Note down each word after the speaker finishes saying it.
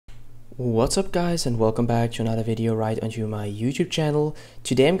What's up guys, and welcome back to another video right onto my YouTube channel.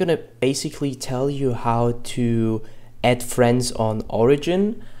 Today I'm gonna basically tell you how to add friends on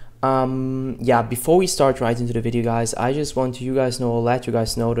Origin. Yeah, before we start right into the video guys, I just want to let you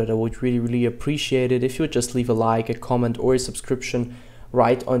guys know that I would really appreciate it if you would just leave a like, a comment or a subscription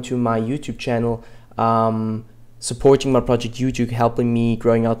right onto my YouTube channel. Supporting my project YouTube, helping me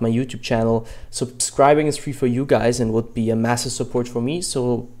growing out my YouTube channel. Subscribing is free for you guys and would be a massive support for me,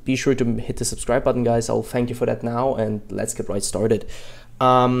 so be sure to hit the subscribe button guys. I'll thank you for that now, and let's get right started.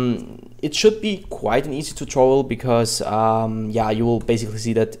 It should be quite an easy tutorial because yeah, you will basically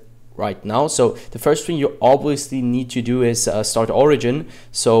see that right now. So the first thing you obviously need to do is start Origin.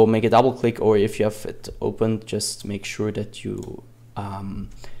 So make a double click, or if you have it open, just make sure that you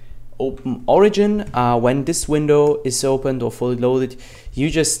open Origin. When this window is opened or fully loaded,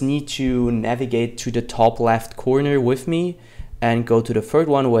 you just need to navigate to the top left corner with me and go to the third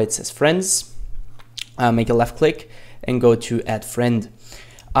one where it says friends. Make a left click and go to add friend.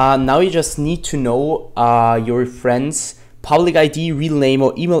 Now you just need to know your friend's public ID, real name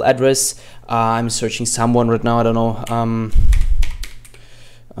or email address. I'm searching someone right now, I don't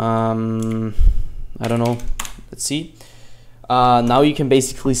know, let's see. Now you can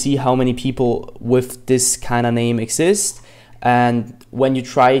basically see how many people with this kind of name exist, and when you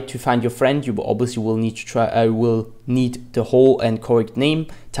try to find your friend, you obviously will need the whole and correct name.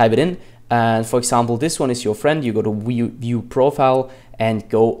 Type it in, and for example this one is your friend. You go to view profile and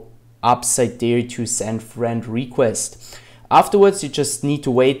go upside there to send friend request. Afterwards, you just need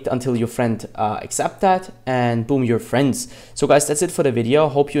to wait until your friend accept that, and boom, you're friends. So guys, that's it for the video.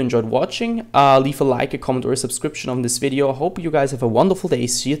 Hope you enjoyed watching. Leave a like, a comment or a subscription on this video. Hope you guys have a wonderful day.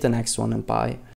 See you at the next one, and bye.